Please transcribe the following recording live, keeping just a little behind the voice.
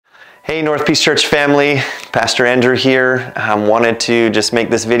Hey North Peace Church family, Pastor Andrew here. Wanted to just make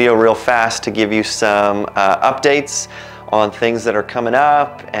this video real fast to give you some updates on things that are coming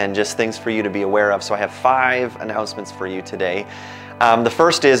up and just things for you to be aware of. So I have 5 announcements for you today. The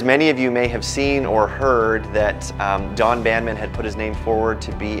first is, many of you may have seen or heard that Don Bandman had put his name forward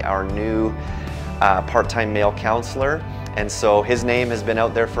to be our new part-time male counselor. And so his name has been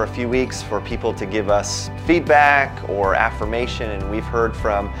out there for a few weeks for people to give us feedback or affirmation, and we've heard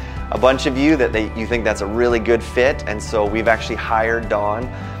from a bunch of you that you think that's a really good fit, and so we've actually hired Don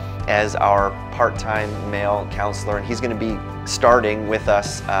as our part-time male counselor, and he's going to be starting with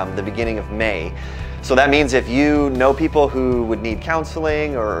us the beginning of May. So that means if you know people who would need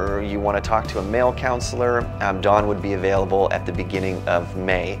counseling or you want to talk to a male counselor, Don would be available at the beginning of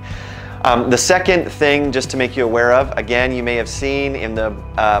May. The second thing, just to make you aware of, again, you may have seen in the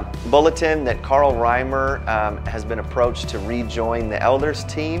bulletin that Carl Reimer has been approached to rejoin the elders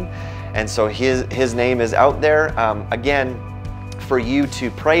team, and so his name is out there. Again, for you to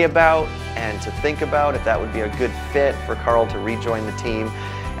pray about and to think about if that would be a good fit for Carl to rejoin the team.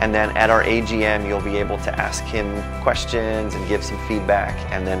 And then at our AGM, you'll be able to ask him questions and give some feedback,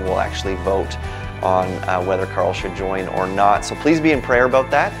 and then we'll actually vote on whether Carl should join or not. So please be in prayer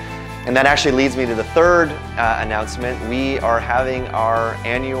about that. And that actually leads me to the third announcement. We are having our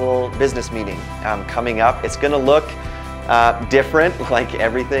annual business meeting coming up. It's going to look different, like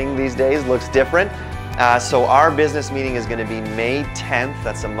everything these days looks different. So our business meeting is going to be May 10th.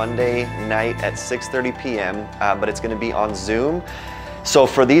 That's a Monday night at 6:30 p.m., but it's going to be on Zoom. So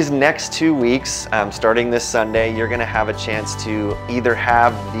for these next 2 weeks, starting this Sunday, you're going to have a chance to either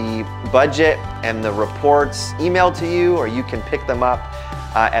have the budget and the reports emailed to you, or you can pick them up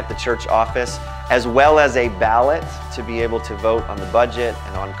at the church office, as well as a ballot to be able to vote on the budget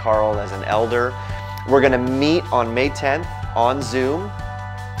and on Carl as an elder. We're going to meet on May 10th on Zoom,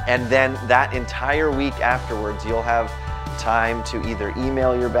 and then that entire week afterwards, you'll have time to either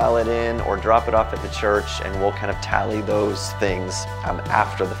email your ballot in or drop it off at the church, and we'll kind of tally those things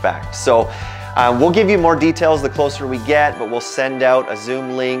after the fact. So we'll give you more details the closer we get, but we'll send out a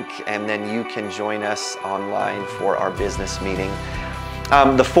Zoom link, and then you can join us online for our business meeting.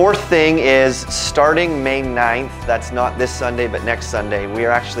 The fourth thing is, starting May 9th, that's not this Sunday, but next Sunday, we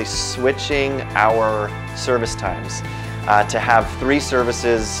are actually switching our service times to have 3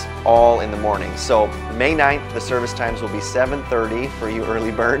 services all in the morning. So May 9th, the service times will be 7:30 for you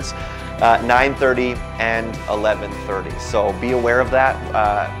early birds, 9:30 and 11:30. So be aware of that.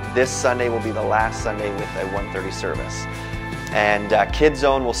 This Sunday will be the last Sunday with a 1:30 service. And Kids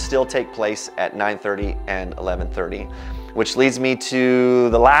Zone will still take place at 9:30 and 11:30. Which leads me to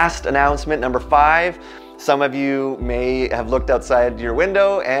the last announcement, number 5. Some of you may have looked outside your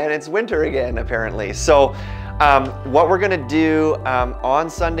window and it's winter again, apparently. So what we're gonna do on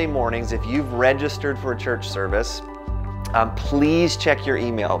Sunday mornings, if you've registered for a church service, please check your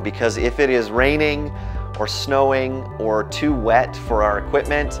email, because if it is raining or snowing or too wet for our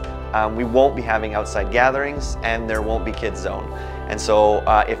equipment, we won't be having outside gatherings and there won't be Kids Zone. And so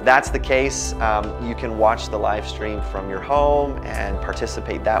if that's the case, you can watch the live stream from your home and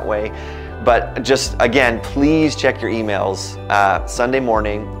participate that way. But just, again, please check your emails Sunday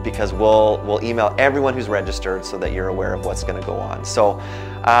morning, because we'll email everyone who's registered so that you're aware of what's going to go on. So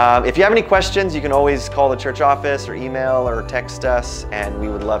if you have any questions, you can always call the church office or email or text us, and we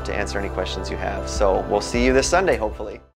would love to answer any questions you have. So we'll see you this Sunday, hopefully.